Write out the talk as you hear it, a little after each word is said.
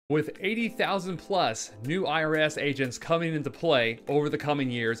With 80,000 plus new IRS agents coming into play over the coming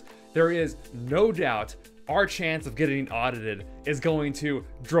years, there is no doubt our chance of getting audited is going to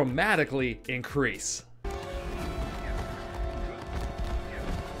dramatically increase.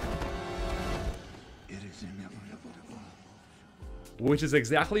 Which is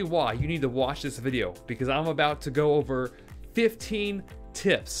exactly why you need to watch this video, because I'm about to go over 15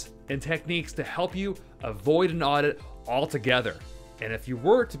 tips and techniques to help you avoid an audit altogether. And if you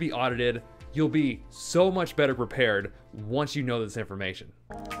were to be audited, you'll be so much better prepared once you know this information.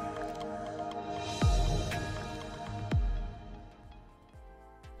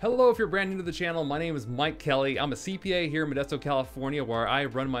 Hello, if you're brand new to the channel, my name is Mike Kelly. I'm a CPA here in Modesto, California, where I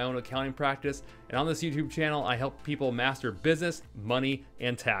run my own accounting practice. And on this YouTube channel, I help people master business, money,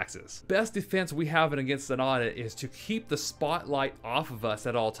 and taxes. Best defense we have against an audit is to keep the spotlight off of us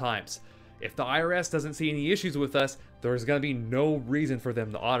at all times. If the IRS doesn't see any issues with us, there's going to be no reason for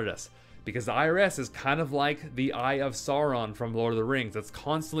them to audit us. Because the IRS is kind of like the Eye of Sauron from Lord of the Rings. It's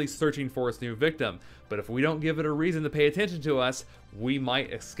constantly searching for its new victim. But if we don't give it a reason to pay attention to us, we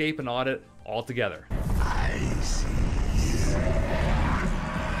might escape an audit altogether.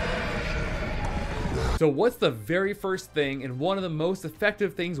 So what's the very first thing and one of the most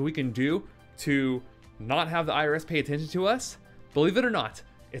effective things we can do to not have the IRS pay attention to us? Believe it or not,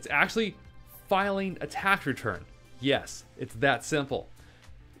 it's actually filing a tax return. Yes, it's that simple.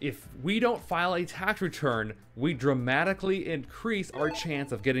 If we don't file a tax return, we dramatically increase our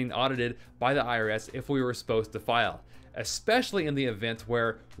chance of getting audited by the IRS if we were supposed to file, especially in the event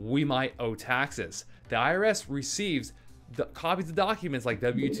where we might owe taxes. The IRS receives copies of documents like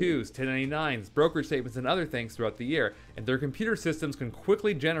W-2s, 1099s, brokerage statements, and other things throughout the year, and their computer systems can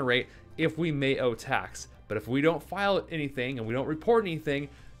quickly generate if we may owe tax. But if we don't file anything and we don't report anything,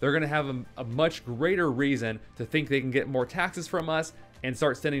 they're going to have a much greater reason to think they can get more taxes from us and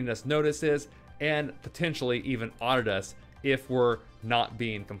start sending us notices and potentially even audit us if we're not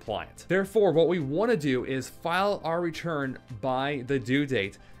being compliant. Therefore, what we want to do is file our return by the due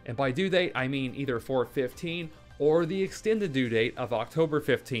date. And by due date, I mean either 4/15 or the extended due date of October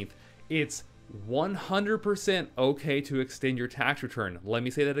 15th. It's 100% okay to extend your tax return. Let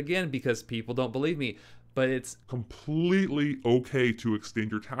me say that again because people don't believe me, but it's completely okay to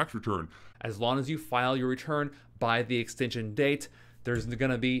extend your tax return. As long as you file your return by the extension date, there's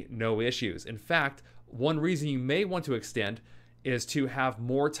gonna be no issues. In fact, one reason you may want to extend is to have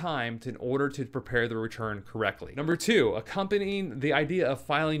more time in order to prepare the return correctly. Number two, accompanying the idea of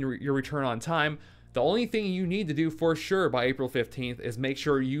filing your return on time, the only thing you need to do for sure by April 15th is make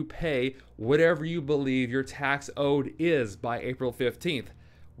sure you pay whatever you believe your tax owed is by April 15th.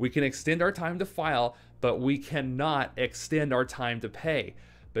 We can extend our time to file, but we cannot extend our time to pay.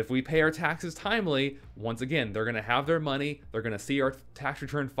 But if we pay our taxes timely, once again, they're gonna have their money, they're gonna see our tax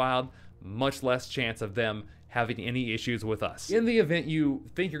return filed, much less chance of them having any issues with us. In the event you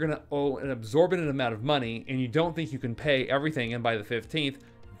think you're gonna owe an exorbitant amount of money and you don't think you can pay everything in by the 15th,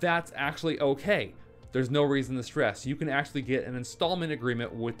 that's actually okay. There's no reason to stress. You can actually get an installment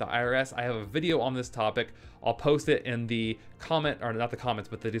agreement with the IRS. I have a video on this topic. I'll post it in the comment, or not the comments,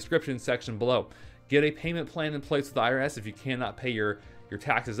 but the description section below. Get a payment plan in place with the IRS if you cannot pay your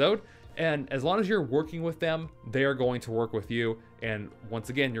taxes owed. And as long as you're working with them, they are going to work with you. And once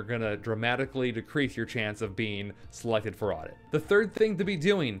again, you're gonna dramatically decrease your chance of being selected for audit. The third thing to be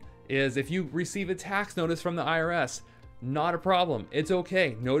doing is if you receive a tax notice from the IRS, not a problem, it's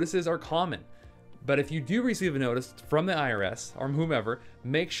okay, notices are common. But if you do receive a notice from the IRS or whomever,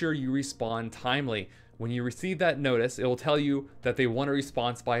 make sure you respond timely. When you receive that notice, it will tell you that they want a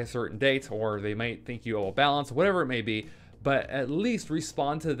response by a certain date, or they might think you owe a balance, whatever it may be, but at least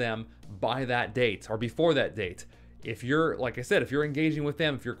respond to them by that date or before that date. If you're, like I said, if you're engaging with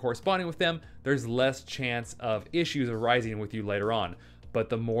them, if you're corresponding with them, there's less chance of issues arising with you later on. But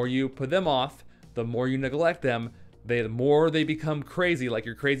the more you put them off, the more you neglect them, the more they become crazy, like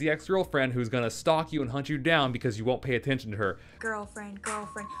your crazy ex-girlfriend who's gonna stalk you and hunt you down because you won't pay attention to her. Girlfriend,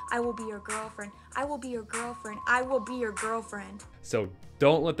 I will be your girlfriend. I will be your girlfriend. I will be your girlfriend. So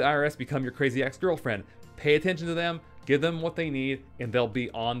don't let the IRS become your crazy ex-girlfriend. Pay attention to them, give them what they need, and they'll be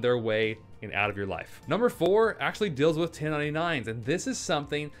on their way and out of your life. Number 4 actually deals with 1099s, and this is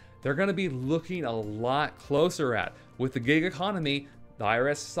something they're gonna be looking a lot closer at. With the gig economy, the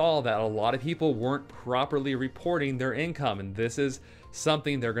IRS saw that a lot of people weren't properly reporting their income, and this is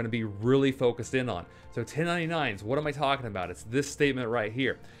something they're going to be really focused in on. So 1099s, what am I talking about? It's this statement right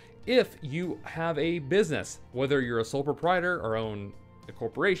here. If you have a business, whether you're a sole proprietor or own a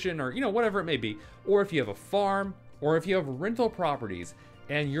corporation or whatever it may be, or if you have a farm, or if you have rental properties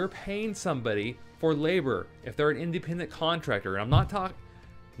and you're paying somebody for labor, if they're an independent contractor, and I'm not talking,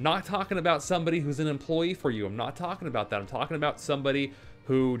 Not talking about somebody who's an employee for you. I'm not talking about that. I'm talking about somebody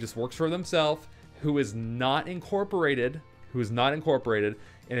who just works for themselves, who is not incorporated,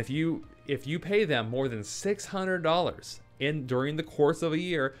 and if you pay them more than $600 during the course of a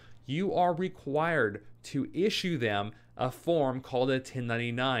year, you are required to issue them a form called a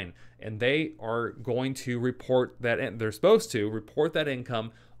 1099, and they are going to report that, they're supposed to report that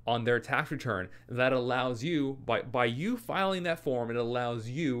income on their tax return. And that allows you, by you filing that form, it allows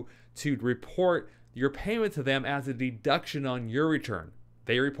you to report your payment to them as a deduction on your return.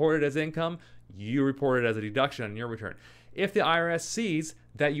 They report it as income, you report it as a deduction on your return. If the IRS sees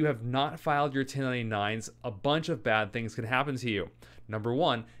that you have not filed your 1099s, a bunch of bad things can happen to you. Number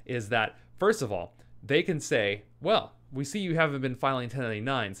one is that, first of all, they can say, well, we see you haven't been filing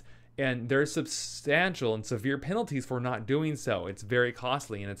 1099s, and there's substantial and severe penalties for not doing so. It's very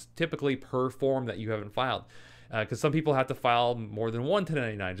costly, and it's typically per form that you haven't filed. Because some people have to file more than one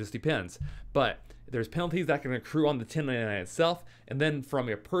 1099, it just depends. But there's penalties that can accrue on the 1099 itself, and then from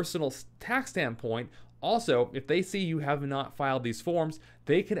a personal tax standpoint, also, if they see you have not filed these forms,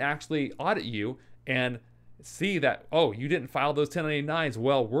 they can actually audit you and see that, oh, you didn't file those 1099s.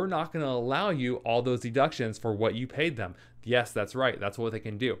 Well, we're not going to allow you all those deductions for what you paid them. Yes, that's right. That's what they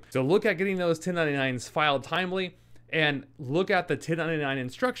can do. So look at getting those 1099s filed timely, and look at the 1099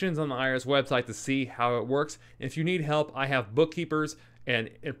 instructions on the IRS website to see how it works. If you need help, I have bookkeepers and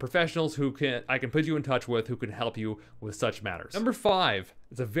professionals who I can put you in touch with who can help you with such matters. Number 5,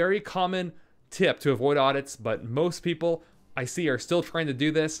 it's a very common tip to avoid audits, but most people I see are still trying to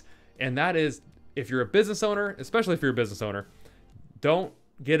do this, and that is, if you're a business owner, especially if you're a business owner, don't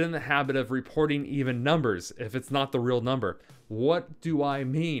get in the habit of reporting even numbers if it's not the real number. What do I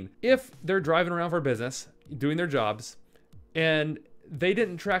mean? If they're driving around for business, doing their jobs, and they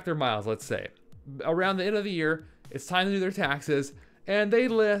didn't track their miles, let's say, around the end of the year, it's time to do their taxes, and they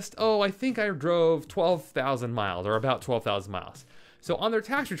list, oh, I think I drove 12,000 miles, or about 12,000 miles. So on their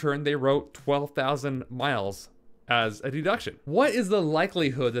tax return, they wrote 12,000 miles as a deduction. What is the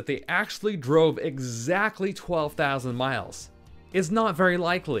likelihood that they actually drove exactly 12,000 miles? It's not very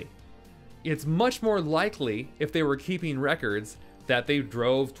likely. It's much more likely, if they were keeping records, that they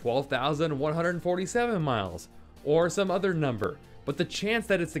drove 12,147 miles or some other number. But the chance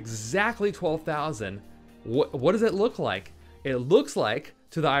that it's exactly 12,000, what does it look like? It looks like,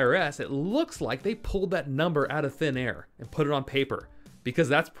 to the IRS, it looks like they pulled that number out of thin air and put it on paper, because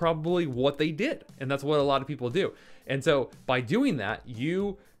that's probably what they did, and that's what a lot of people do. And so by doing that,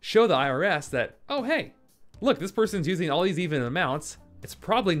 you show the IRS that, oh, hey, look, this person's using all these even amounts. It's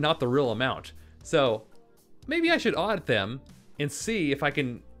probably not the real amount. So maybe I should audit them and see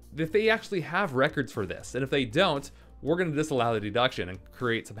if they actually have records for this. And if they don't, we're going to disallow the deduction and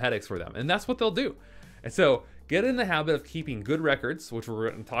create some headaches for them. And that's what they'll do. And so get in the habit of keeping good records, which we're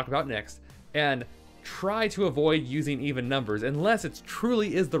going to talk about next, and try to avoid using even numbers unless it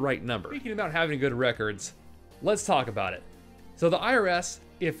truly is the right number. Speaking about having good records, let's talk about it. So the IRS,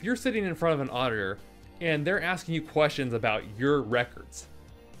 if you're sitting in front of an auditor and they're asking you questions about your records,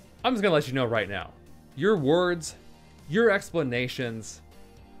 I'm just gonna let you know right now, your words, your explanations,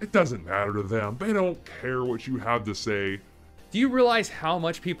 It doesn't matter to them. They don't care what you have to say. do you realize how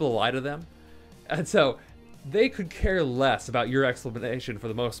much people lie to them? And so they could care less about your explanation for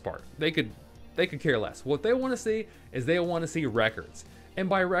the most part. They could care less. What they want to see is they want to see records. And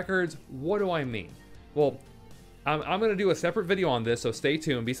by records, what do I mean? Well, I'm going to do a separate video on this, so stay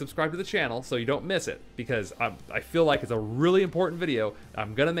tuned. Be subscribed to the channel so you don't miss it, because I feel like it's a really important video.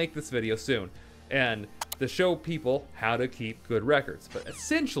 I'm going to make this video soon, and to show people how to keep good records. But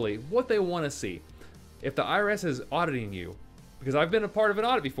essentially, what they want to see, if the IRS is auditing you, because I've been a part of an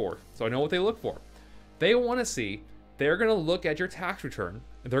audit before, so I know what they look for. They want to see, they're going to look at your tax return,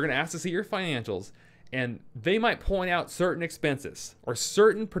 and they're going to ask to see your financials, and they might point out certain expenses or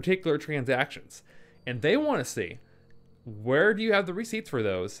certain particular transactions. And they want to see, where do you have the receipts for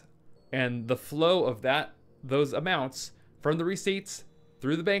those, and the flow of those amounts from the receipts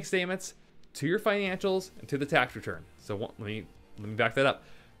through the bank statements to your financials and to the tax return. So let me back that up.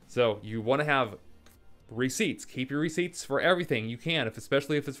 So you want to have receipts. Keep your receipts for everything you can,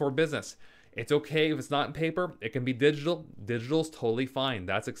 especially if it's for business. It's okay if it's not in paper. It can be digital. Digital's totally fine.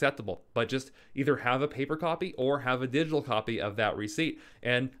 That's acceptable. But just either have a paper copy or have a digital copy of that receipt,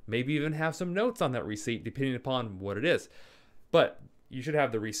 and maybe even have some notes on that receipt depending upon what it is. But you should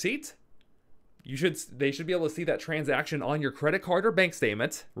have the receipt. They should be able to see that transaction on your credit card or bank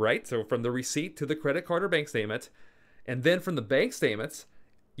statement, right? So from the receipt to the credit card or bank statement, and then from the bank statements,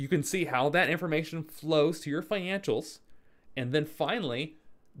 you can see how that information flows to your financials, and then finally,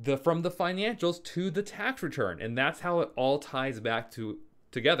 from the financials to the tax return. And that's how it all ties back to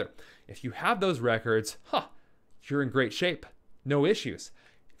together. If you have those records, you're in great shape. No issues.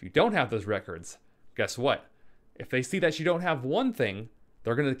 If you don't have those records, guess what? If they see that you don't have one thing,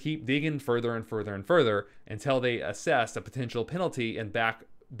 they're going to keep digging further and further and further until they assess a potential penalty and back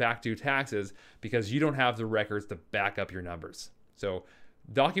due taxes because you don't have the records to back up your numbers. So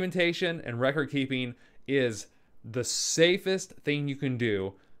documentation and record keeping is the safest thing you can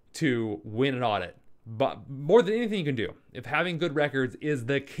do to win an audit. But more than anything you can do, if having good records is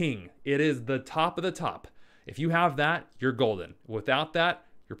the king, it is the top of the top. If you have that, you're golden. Without that,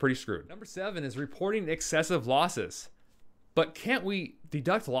 you're pretty screwed. Number 7 is reporting excessive losses. But can't we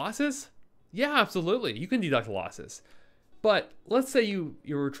deduct losses? Yeah, absolutely. You can deduct losses. But let's say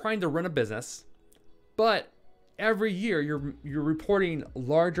you're trying to run a business, but every year you're reporting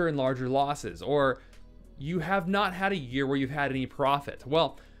larger and larger losses, or you have not had a year where you've had any profit.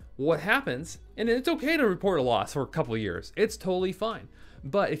 Well, what happens, and it's okay to report a loss for a couple of years. It's totally fine.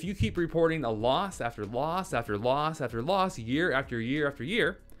 But if you keep reporting a loss after loss after loss after loss, year after year after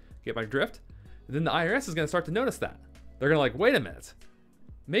year, get my drift? Then the IRS is going to start to notice that. They're going to like, wait a minute.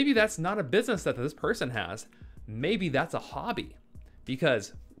 Maybe that's not a business that this person has. Maybe that's a hobby.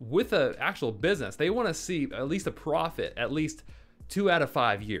 Because with an actual business, they want to see at least a profit at least 2 out of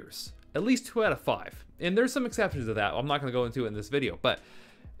 5 years. At least 2 out of 5. And there's some exceptions to that. I'm not going to go into it in this video, but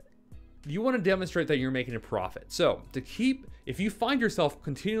you want to demonstrate that you're making a profit. So if you find yourself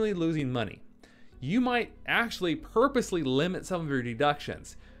continually losing money, you might actually purposely limit some of your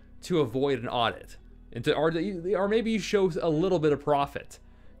deductions to avoid an audit, or maybe you show a little bit of profit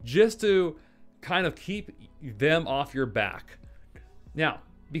just to kind of keep them off your back. Now,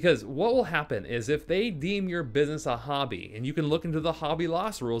 because what will happen is if they deem your business a hobby, and you can look into the hobby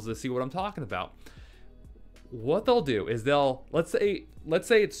loss rules to see what I'm talking about, what they'll do is let's say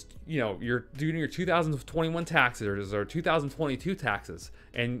it's, you're doing your 2021 taxes or 2022 taxes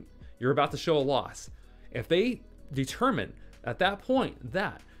and you're about to show a loss. If they determine at that point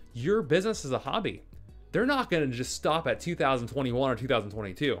that your business is a hobby, they're not going to just stop at 2021 or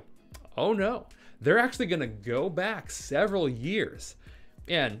 2022. Oh no, they're actually going to go back several years.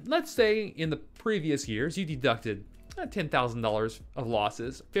 And let's say in the previous years you deducted $10,000 of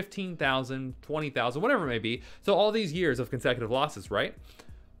losses, $15,000, $20,000, whatever it may be. So all these years of consecutive losses, right?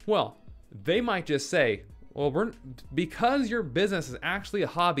 Well, they might just say, well, because your business is actually a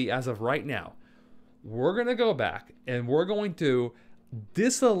hobby as of right now, we're going to go back and we're going to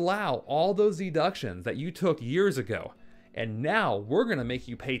disallow all those deductions that you took years ago. And now we're going to make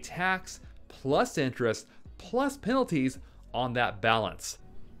you pay tax plus interest plus penalties on that balance.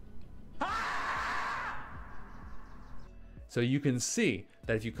 So you can see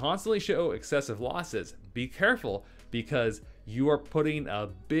that if you constantly show excessive losses, be careful because you are putting a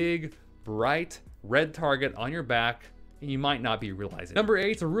big, bright, red target on your back and you might not be realizing. Number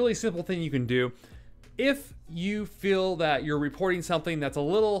 8 is a really simple thing you can do. If you feel that you're reporting something that's a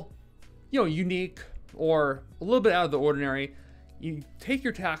little, unique or a little bit out of the ordinary, you take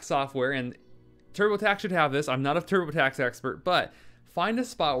your tax software, and TurboTax should have this. I'm not a TurboTax expert, but find a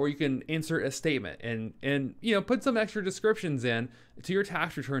spot where you can insert a statement and put some extra descriptions in to your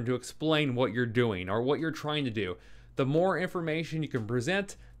tax return to explain what you're doing or what you're trying to do. The more information you can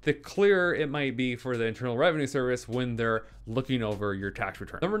present, the clearer it might be for the Internal Revenue Service when they're looking over your tax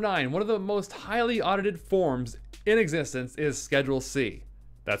return. Number 9, one of the most highly audited forms in existence is Schedule C.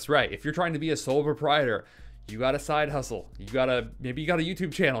 That's right. If you're trying to be a sole proprietor, you got a side hustle, maybe you got a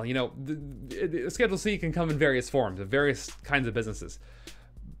YouTube channel, Schedule C can come in various forms of various kinds of businesses.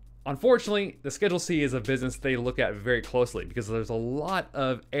 Unfortunately, the Schedule C is a business they look at very closely because there's a lot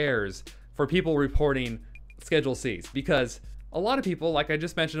of errors for people reporting Schedule Cs, because a lot of people, like I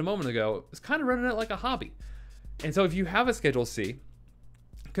just mentioned a moment ago, is kind of running it like a hobby. And so if you have a Schedule C,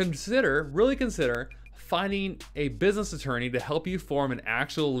 really consider finding a business attorney to help you form an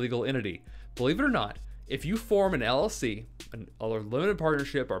actual legal entity. Believe it or not, if you form an LLC, a limited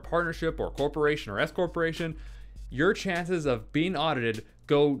partnership or corporation or S corporation, your chances of being audited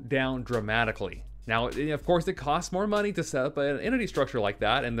go down dramatically. Now, of course, it costs more money to set up an entity structure like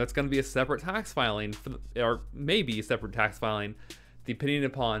that, and that's going to be a separate tax filing, or maybe a separate tax filing, depending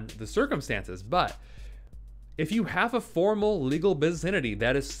upon the circumstances. But if you have a formal legal business entity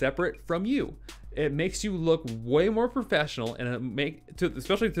that is separate from you, it makes you look way more professional, and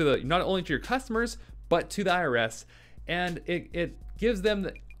especially not only to your customers, but to the IRS, and it gives them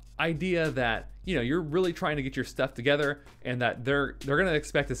the idea that you're really trying to get your stuff together, and that they're going to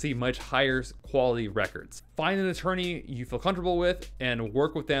expect to see much higher quality records. Find an attorney you feel comfortable with and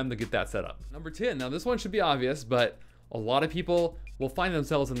work with them to get that set up. Number 10, now this one should be obvious, but a lot of people will find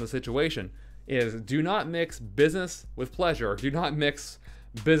themselves in the situation, is do not mix business with pleasure. Do not mix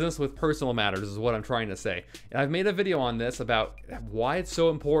business with personal matters is what I'm trying to say. And I've made a video on this about why it's so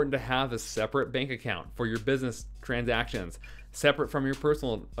important to have a separate bank account for your business transactions, separate from your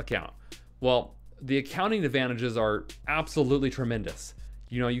personal account. Well, the accounting advantages are absolutely tremendous.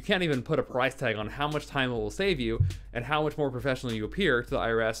 You can't even put a price tag on how much time it will save you and how much more professional you appear to the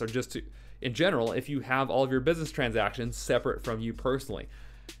IRS, or just in general, if you have all of your business transactions separate from you personally.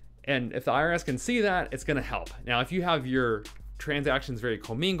 And if the IRS can see that, it's going to help. Now, if you have your transactions very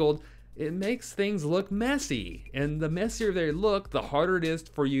commingled, it makes things look messy. And the messier they look, the harder it is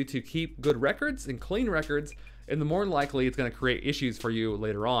for you to keep good records and clean records, and the more likely it's going to create issues for you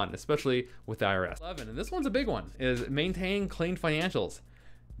later on, especially with the IRS. 11, and this one's a big one, is maintain clean financials.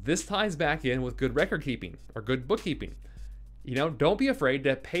 This ties back in with good record keeping or good bookkeeping. Don't be afraid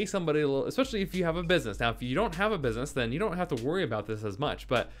to pay somebody a little, especially if you have a business. Now, if you don't have a business, then you don't have to worry about this as much,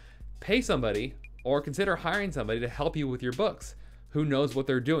 but pay somebody or consider hiring somebody to help you with your books who knows what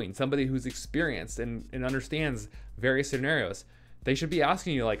they're doing, somebody who's experienced and understands various scenarios. They should be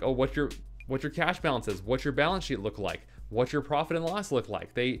asking you, like, oh, what's your cash balance is, what's your balance sheet look like, what's your profit and loss look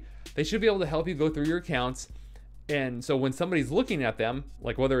like. They should be able to help you go through your accounts. And so when somebody's looking at them,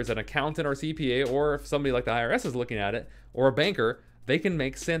 like whether it's an accountant or CPA, or if somebody like the IRS is looking at it, or a banker, they can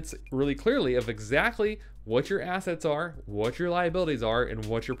make sense really clearly of exactly what your assets are, what your liabilities are, and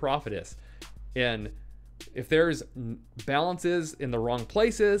what your profit is. And if there's balances in the wrong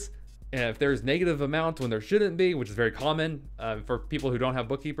places, and if there's negative amounts when there shouldn't be, which is very common for people who don't have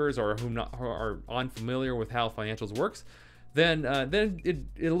bookkeepers or who are unfamiliar with how financials works, then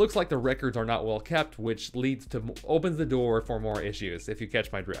it looks like the records are not well kept, which opens the door for more issues, if you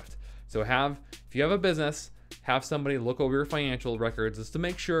catch my drift. So if you have a business, have somebody look over your financial records just to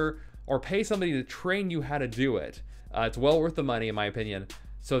make sure, or pay somebody to train you how to do it. It's well worth the money, in my opinion,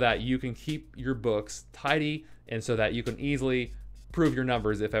 so that you can keep your books tidy and so that you can easily prove your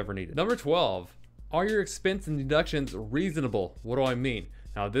numbers if ever needed. Number 12, are your expense and deductions reasonable? What do I mean?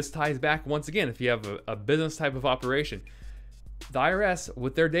 Now, this ties back once again, if you have a business type of operation. The IRS,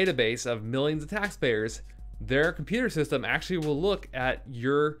 with their database of millions of taxpayers, their computer system actually will look at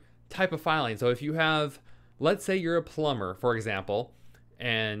your type of filing. So if you have, let's say you're a plumber, for example,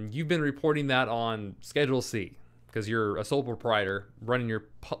 and you've been reporting that on Schedule C because you're a sole proprietor running your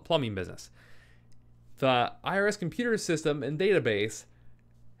plumbing business. The IRS computer system and database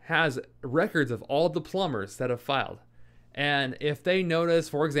has records of all the plumbers that have filed. And if they notice,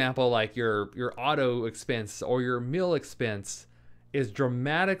 for example, like your auto expense or your meal expense is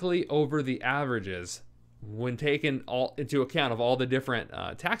dramatically over the averages when taken all into account of all the different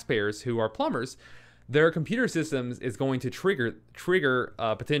taxpayers who are plumbers, their computer systems is going to trigger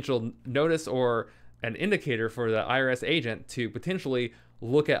a potential notice or an indicator for the IRS agent to potentially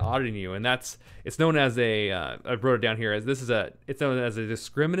look at auditing you. And it's known as I wrote it down here as it's known as a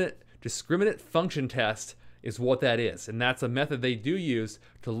discriminant function test is what that is. And that's a method they do use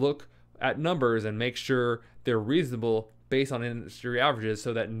to look at numbers and make sure they're reasonable based on industry averages,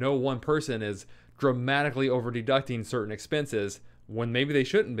 so that no one person is dramatically over deducting certain expenses when maybe they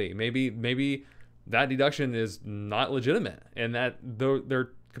shouldn't be. Maybe that deduction is not legitimate, and that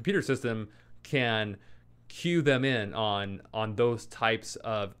their computer system can cue them in on those types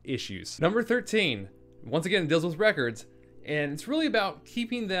of issues. Number 13, once again, deals with records, and it's really about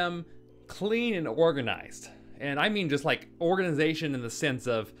keeping them clean and organized. And I mean just like organization in the sense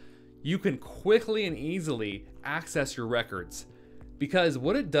of you can quickly and easily access your records. Because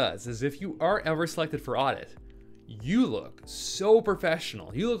what it does is, if you are ever selected for audit, you look so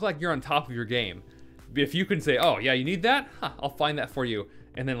professional. You look like you're on top of your game. If you can say, oh yeah, you need that? I'll find that for you.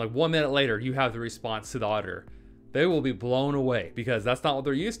 And then like 1 minute later, you have the response to the auditor. They will be blown away because that's not what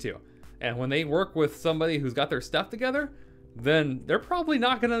they're used to. And when they work with somebody who's got their stuff together, then they're probably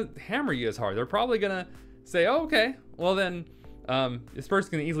not gonna hammer you as hard. They're probably gonna say, oh, okay, well then, this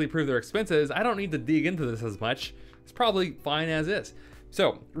person can easily prove their expenses. I don't need to dig into this as much. It's probably fine as is.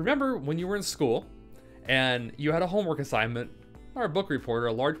 So remember when you were in school and you had a homework assignment or a book report or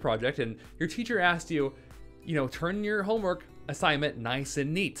a large project, and your teacher asked you, turn your homework assignment nice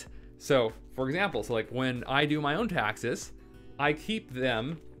and neat. So for example, like when I do my own taxes, I keep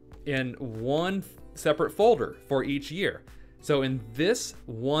them in one separate folder for each year. So in this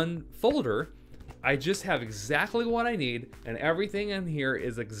one folder, I just have exactly what I need, and everything in here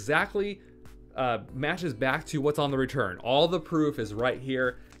is exactly matches back to what's on the return. All the proof is right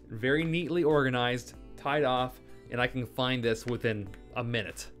here, very neatly organized, tied off, and I can find this within a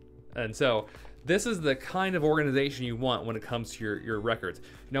minute. And so this is the kind of organization you want when it comes to your records.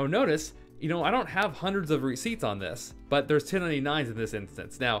 Now notice, I don't have hundreds of receipts on this, but there's 1099s in this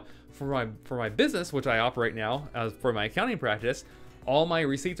instance. Now, for my business, which I operate now as for my accounting practice, All my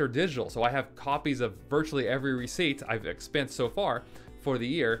receipts are digital, so I have copies of virtually every receipt I've expensed so far for the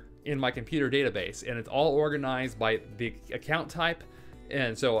year in my computer database, and it's all organized by the account type.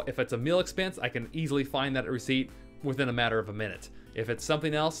 And so if it's a meal expense, I can easily find that receipt within a matter of a minute. If it's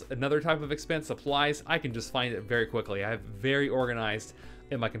something else, another type of expense, supplies, I can just find it very quickly. I have very organized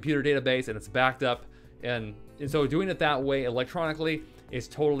in my computer database, and it's backed up. And so doing it that way electronically is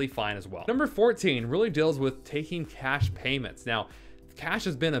totally fine as well. Number 14 really deals with taking cash payments. Now, cash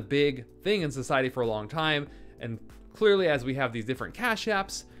has been a big thing in society for a long time, and clearly as we have these different cash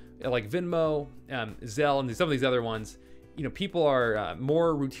apps like Venmo, Zelle, and some of these other ones, you know, people are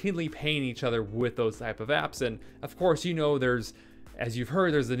more routinely paying each other with those type of apps. And of course, you know, there's, as you've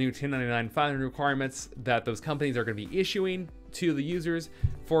heard, there's the new 1099 filing requirements that those companies are going to be issuing to the users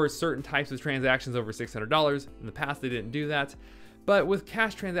for certain types of transactions over $600. In the past, they didn't do that. But with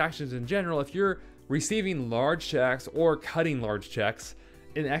cash transactions in general, if you're receiving large checks or cutting large checks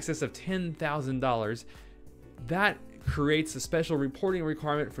in excess of $10,000, that creates a special reporting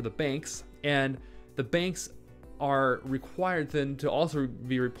requirement for the banks, and the banks are required then to also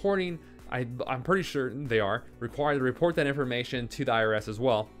be reporting, I'm pretty sure they are required to report that information to the IRS as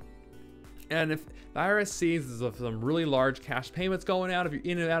well. And if the IRS sees there's some really large cash payments going out of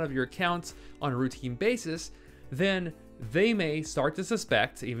in and out of your accounts on a routine basis, then they may start to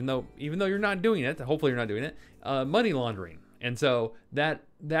suspect, even though you're not doing it, hopefully you're not doing it, money laundering. And so that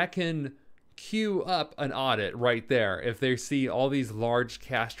can queue up an audit right there if they see all these large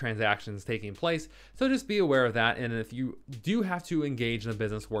cash transactions taking place. So just be aware of that. And if you do have to engage in a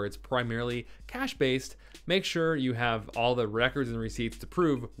business where it's primarily cash based, make sure you have all the records and receipts to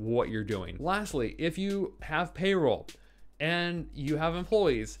prove what you're doing. Lastly, if you have payroll and you have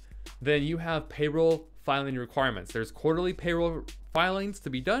employees, then you have payroll filing requirements. There's quarterly payroll filings to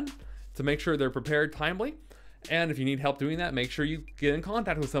be done to make sure they're prepared timely. And if you need help doing that, make sure you get in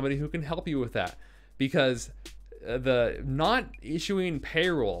contact with somebody who can help you with that, because the not issuing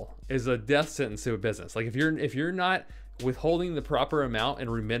payroll is a death sentence to a business. Like if you're not withholding the proper amount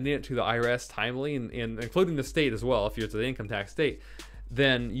and remitting it to the IRS timely, and including the state as well, if you're to the income tax state,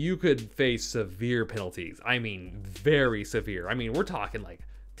 then you could face severe penalties. I mean, very severe. I mean, we're talking like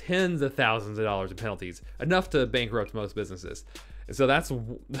tens of thousands of dollars in penalties, enough to bankrupt most businesses. So that's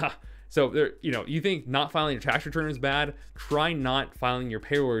so there, you know, you think not filing your tax return is bad? Try not filing your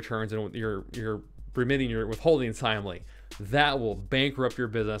payroll returns and your remitting your withholdings timely. That will bankrupt your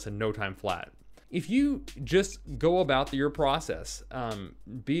business in no time flat. If you just go about your process,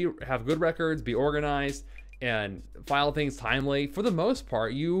 have good records, be organized, and file things timely, for the most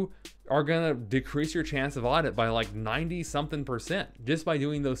part, you are gonna decrease your chance of audit by like 90-something% just by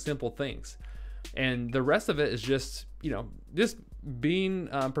doing those simple things. And the rest of it is just, you know, just being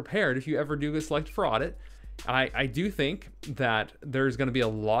prepared if you ever do get selected for audit. I do think that there's going to be a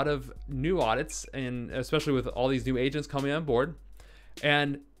lot of new audits, and especially with all these new agents coming on board.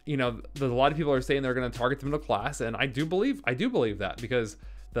 And you know, a lot of people are saying they're going to target the middle class, and I do believe that, because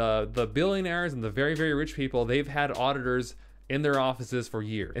the billionaires and the very, very rich people, they've had auditors in their offices for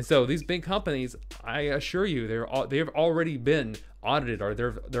years. And so these big companies, I assure you, they've already been audited, or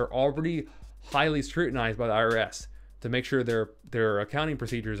they're already highly scrutinized by the IRS to make sure their accounting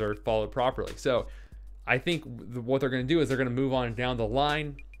procedures are followed properly. So I think what they're going to do is they're going to move on down the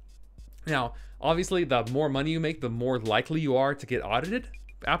line. Now, obviously, the more money you make, the more likely you are to get audited.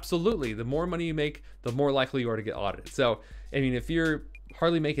 Absolutely. The more money you make, the more likely you are to get audited. So, I mean, if you're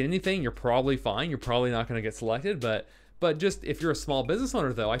hardly making anything, you're probably fine. You're probably not going to get selected. But just if you're a small business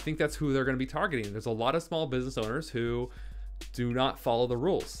owner, though, I think that's who they're going to be targeting. There's a lot of small business owners who do not follow the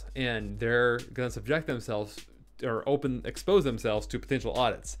rules, and they're going to subject themselves or expose themselves to potential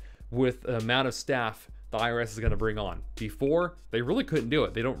audits with the amount of staff the IRS is going to bring on. Before, they really couldn't do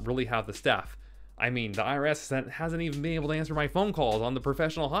it. They don't really have the staff. I mean, the IRS hasn't even been able to answer my phone calls on the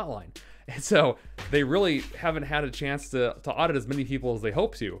professional hotline. And so they really haven't had a chance to audit as many people as they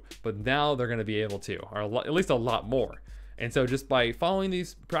hope to, but now they're going to be able to, or at least a lot more. And so just by following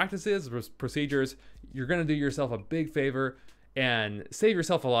these practices, procedures, you're going to do yourself a big favor and save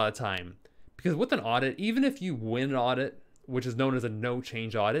yourself a lot of time. Because with an audit, even if you win an audit, which is known as a no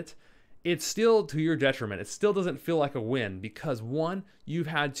change audit, it's still to your detriment. It still doesn't feel like a win, because one, you've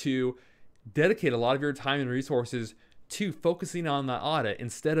had to dedicate a lot of your time and resources to focusing on that audit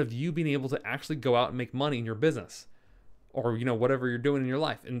instead of you being able to actually go out and make money in your business, or, you know, whatever you're doing in your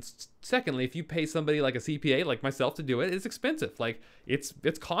life. And secondly, if you pay somebody like a CPA like myself to do it, it's expensive. Like it's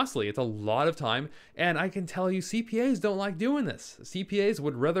costly. It's a lot of time. And I can tell you, CPAs don't like doing this. CPAs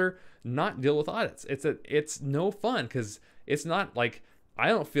would rather not deal with audits. It's no fun, because it's not like, I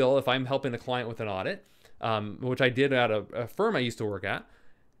don't feel if I'm helping a client with an audit which I did at a firm I used to work at,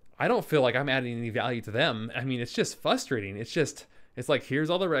 I don't feel like I'm adding any value to them. I mean, it's just frustrating. It's like, here's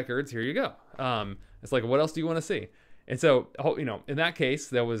all the records, here you go. It's like, what else do you want to see? And so, you know, in that case,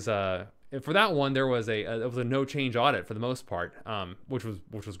 there was for that one, there was a no change audit for the most part, which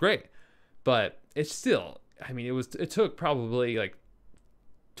was great. But it's still, I mean, it took probably like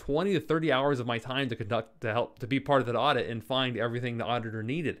 20 to 30 hours of my time to be part of that audit and find everything the auditor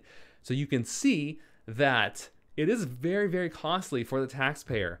needed. So you can see that it is very, very costly for the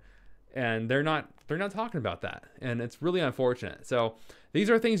taxpayer, and they're not talking about that, and it's really unfortunate. So these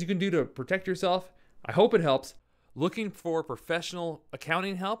are things you can do to protect yourself. I hope it helps. Looking for professional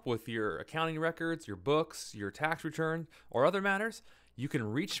accounting help with your accounting records, your books, your tax return, or other matters, you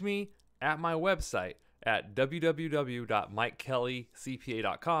can reach me at my website at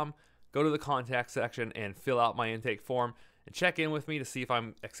www.mikekellycpa.com. Go to the contact section and fill out my intake form and check in with me to see if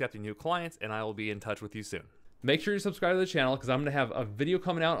I'm accepting new clients, and I will be in touch with you soon. Make sure you subscribe to the channel, because I'm going to have a video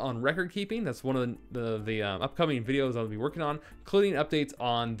coming out on record keeping. That's one of the upcoming videos I'll be working on, including updates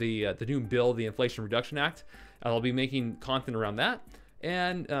on the new bill, the Inflation Reduction Act. I'll be making content around that.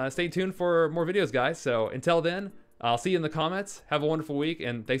 And stay tuned for more videos, guys. So until then, I'll see you in the comments. Have a wonderful week,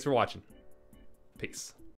 and thanks for watching. Peace.